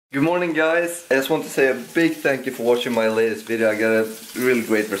Good morning guys, I just want to say a big thank you for watching my latest video. I got a really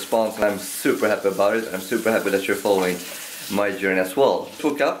great response and I'm super happy about it. I'm super happy that you're following my journey as well.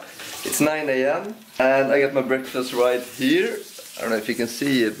 Woke up, it's 9 AM and I got my breakfast right here. I don't know if you can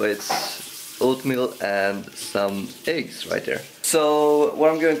see it, but it's oatmeal and some eggs right there. So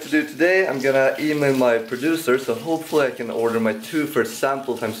what I'm going to do today, I'm gonna email my producer, so hopefully I can order my 2 first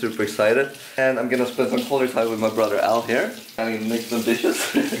samples. I'm super excited. And I'm gonna spend some quality time with my brother Al here. I'm gonna make some dishes.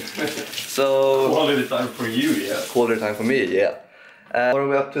 So quality time for you, yeah. Quality time for me, yeah. What are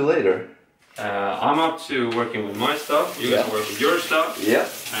we up to later? I'm up to working with my stuff, you guys work with your stuff. Yeah.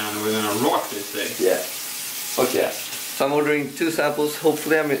 And we're gonna rock this day. Yeah. Okay. So I'm ordering 2 samples.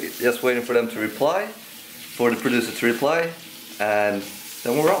 Hopefully I'm just waiting for them to reply. For the producer to reply. And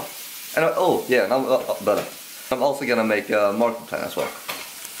then we're off. And oh yeah, I'm also gonna make a market plan as well.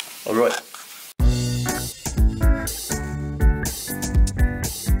 Alright.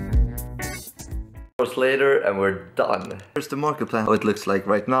 Hours later and we're done. Here's the market plan, how it looks like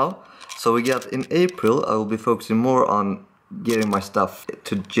right now. So we got in April, I will be focusing more on getting my stuff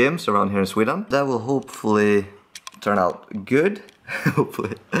to gyms around here in Sweden. That will hopefully turn out good.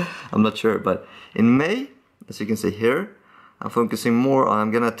 Hopefully. I'm not sure, but in May, as you can see here, I'm focusing more on,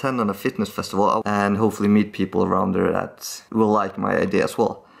 I'm gonna attend on a fitness festival and hopefully meet people around there that will like my idea as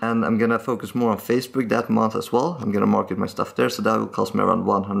well. And I'm gonna focus more on Facebook that month as well. I'm gonna market my stuff there, so that will cost me around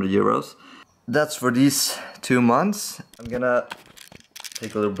 100 euros. That's for these 2 months. I'm gonna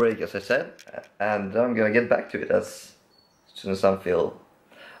take a little break, as I said, and I'm gonna get back to it as soon as I'm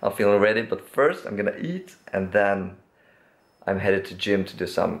feeling ready. But first I'm gonna eat and then I'm headed to gym to do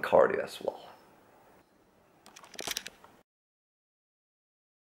some cardio as well.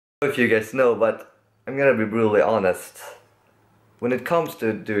 If you guys know, but I'm gonna be brutally honest. When it comes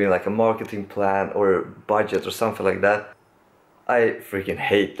to doing like a marketing plan or a budget or something like that, I freaking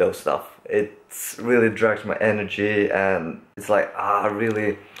hate those stuff. It really drags my energy and it's like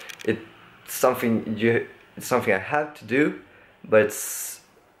really, it's something I have to do, but it's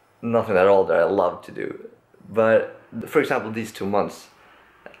nothing at all that I love to do. But for example, these 2 months,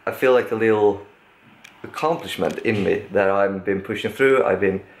 I feel like a little accomplishment in me that I've been pushing through. I've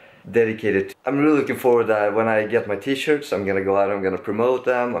been dedicated to. I'm really looking forward that when I get my t-shirts, I'm gonna go out, I'm gonna promote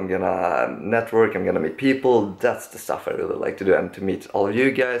them, I'm gonna network, I'm gonna meet people. That's the stuff I really like to do, and to meet all of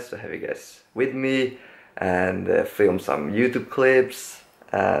you guys, to have you guys with me and film some YouTube clips.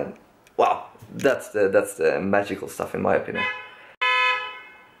 And wow, that's the magical stuff in my opinion.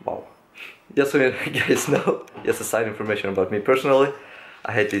 Wow. Just so you guys know, just a side information about me personally,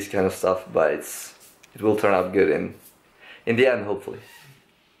 I hate this kind of stuff, but it will turn out good in the end, hopefully.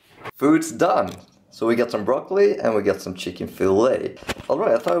 Food's done. So we got some broccoli and we got some chicken fillet.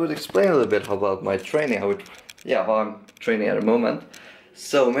 Alright, I thought I would explain a little bit about my training, how I'm training at the moment.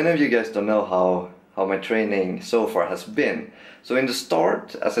 So many of you guys don't know how my training so far has been. So in the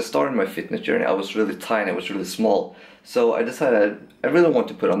start, as I started my fitness journey, I was really tiny, I was really small. So I decided I really want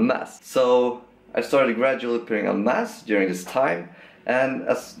to put on mass. So I started gradually putting on mass during this time. And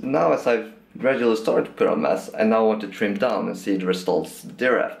as I've gradually started to put on mass, I now want to trim down and see the results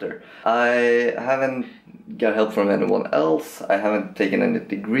thereafter. I haven't got help from anyone else, I haven't taken any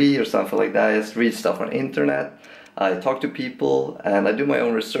degree or something like that. I just read stuff on the internet, I talk to people and I do my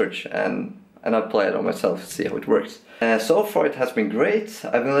own research and I apply it on myself to see how it works. So far it has been great.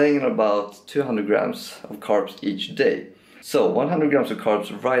 I've been laying in about 200 grams of carbs each day. So 100 grams of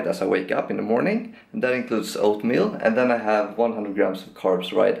carbs right as I wake up in the morning, and that includes oatmeal, and then I have 100 grams of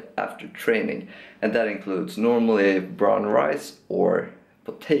carbs right after training, and that includes normally brown rice or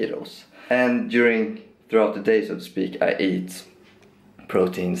potatoes. And throughout the day, so to speak, I eat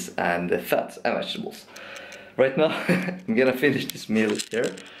proteins and fats and vegetables. Right now I'm gonna finish this meal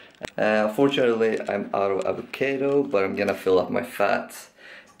here. Unfortunately I'm out of avocado, but I'm gonna fill up my fats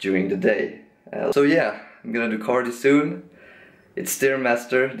during the day. So yeah, I'm gonna do cardio soon. It's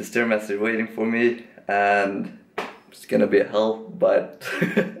Stairmaster, the Stairmaster is waiting for me, and it's gonna be a hell, but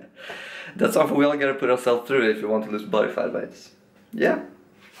that's something we all gotta put ourselves through if you want to lose body fat, but yeah,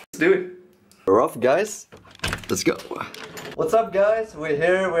 let's do it. We're off, guys, let's go. What's up, guys? We're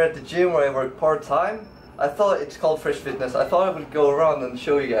here, we're at the gym where I work part-time. I thought it's called Fresh Fitness. I thought I would go around and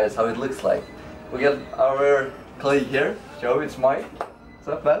show you guys how it looks like. We got our colleague here, Joe, it's Mike. What's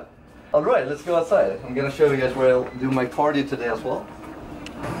up, man? Alright, let's go outside. I'm gonna show you guys where I'll do my cardio today as well.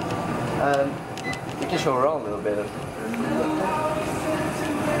 And we can show around a little bit.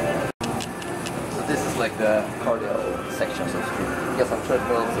 So this is like the cardio section, so to speak. We got some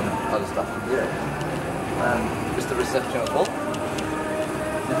treadmills and other stuff here. And here's the reception as well.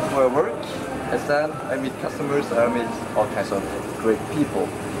 This is where I work. I stand, I meet customers, I meet all kinds of great people.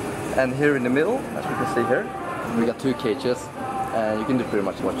 And here in the middle, as you can see here, we got 2 cages. And you can do pretty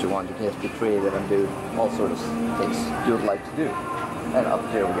much what you want. You can just be creative and do all sorts of things you would like to do. And up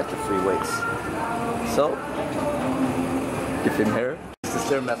here we got the free weights. So, get in here. This is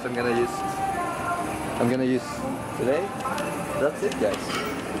the Stairmaster I'm gonna use today. That's it,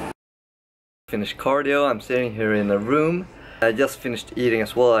 guys. Finished cardio. I'm sitting here in a room. I just finished eating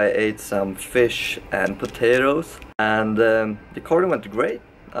as well. I ate some fish and potatoes, and the cardio went great.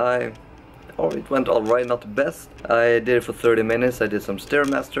 It went alright, not the best. I did it for 30 minutes. I did some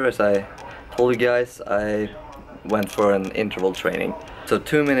Stairmaster. As I told you guys, I went for an interval training. So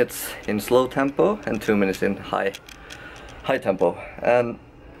 2 minutes in slow tempo and 2 minutes in high tempo. And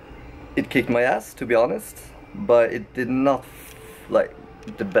it kicked my ass, to be honest, but it did not like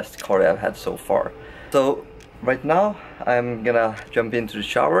the best cardio I've had so far. So right now I'm gonna jump into the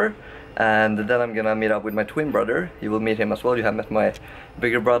shower, and then I'm gonna meet up with my twin brother. You will meet him as well. You have met my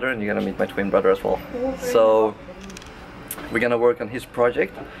bigger brother, and you're gonna meet my twin brother as well. So we're gonna work on his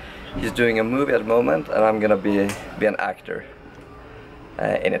project. He's doing a movie at the moment, and I'm gonna be an actor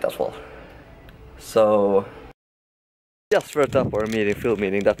in it as well. So just wrapped up our film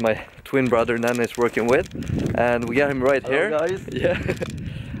meeting that my twin brother Nana is working with, and we got him right here. Guys. Yeah.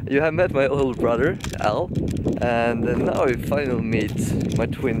 You have met my old brother, Al, and now we finally meet my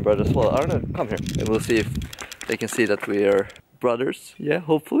twin brother as well. I don't know, come here, and we'll see if they can see that we are brothers. Yeah,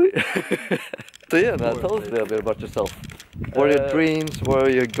 hopefully. So yeah, now tell us a little bit about yourself. What are your dreams? What are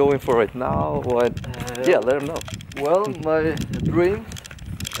you going for right now? What? Yeah, let them know. Well, my dream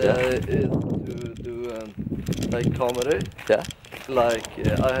Yeah. is to do like comedy. Yeah. Like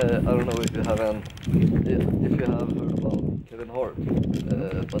I don't know if you have heard about Kevin Hart,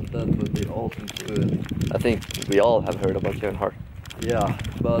 but that would be awesome to. I think we all have heard about Kevin Hart. Yeah,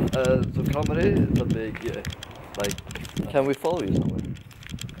 but so comedy is a big like. Can we follow you somewhere?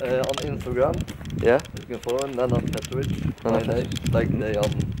 On Instagram, Yeah. you can follow Nana Petrovic. Nana my name, like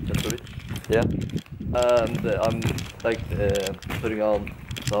Dejan Petrovic. Yeah. And I'm like putting on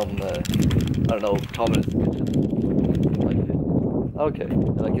some I don't know, comedy sketches. Like Okay.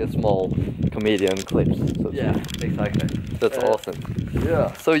 Like a small comedian clips. So yeah, exactly. That's awesome.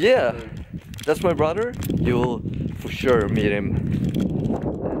 Yeah. So yeah, that's my brother. You will for sure meet him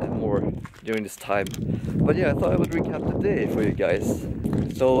more during this time. But yeah, I thought I would recap the day for you guys.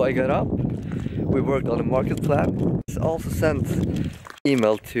 So I got up, we worked on a market plan. I also sent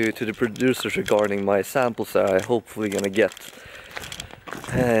email to the producers regarding my samples that I hopefully gonna get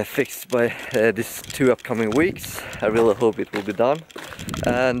fixed by these 2 upcoming weeks. I really hope it will be done.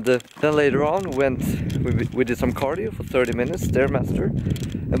 And then later on we did some cardio for 30 minutes, Stairmaster.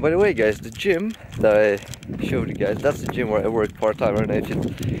 And by the way guys, the gym that I showed you guys, that's the gym where I work part-time. I don't know if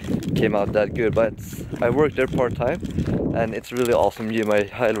it came out that good, but I work there part-time, and it's a really awesome gym. I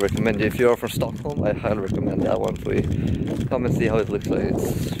highly recommend it. If you are from Stockholm, I highly recommend that one for you. Come and see how it looks like.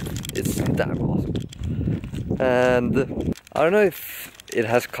 It's damn awesome. And I don't know if it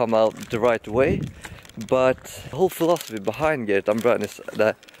has come out the right way, but the whole philosophy behind Get It Done brand is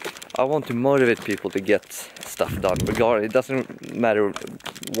that I want to motivate people to get stuff done. Regardless, it doesn't matter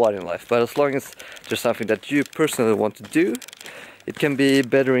what in life, but as long as there's something that you personally want to do, it can be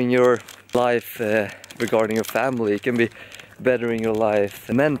bettering your life regarding your family, it can be bettering your life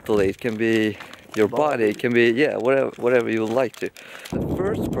mentally, it can be your body, it can be, yeah, whatever you would like to. The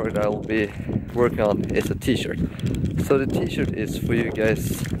first product I will be working on is a t-shirt. So the t-shirt is for you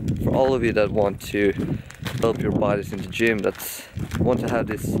guys, for all of you that want to help your bodies in the gym, that want to have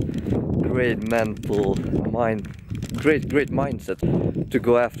this great mental mind, great mindset to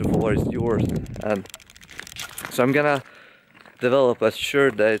go after for what is yours. And so I'm gonna develop a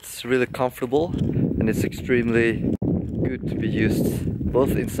shirt that it's really comfortable and it's extremely good to be used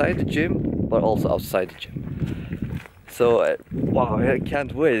both inside the gym but also outside the gym. So wow, I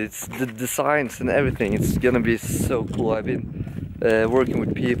can't wait. It's the designs and everything, it's gonna be so cool. I've been working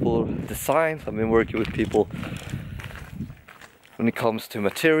with people, designs, I've been working with people when it comes to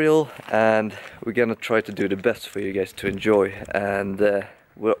material, and we're gonna try to do the best for you guys to enjoy, and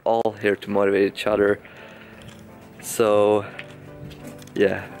we're all here to motivate each other. So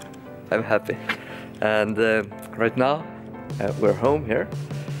yeah, I'm happy. And right now we're home here,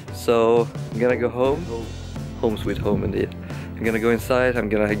 so I'm gonna go home sweet home indeed. I'm gonna go inside, I'm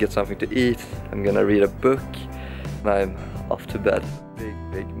gonna get something to eat, I'm gonna read a book, and I'm off to bed.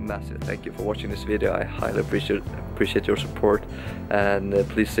 Big massive thank you for watching this video. I highly appreciate your support, and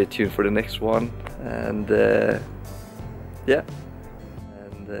please stay tuned for the next one. And yeah,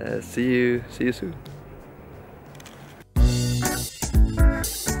 and see you soon.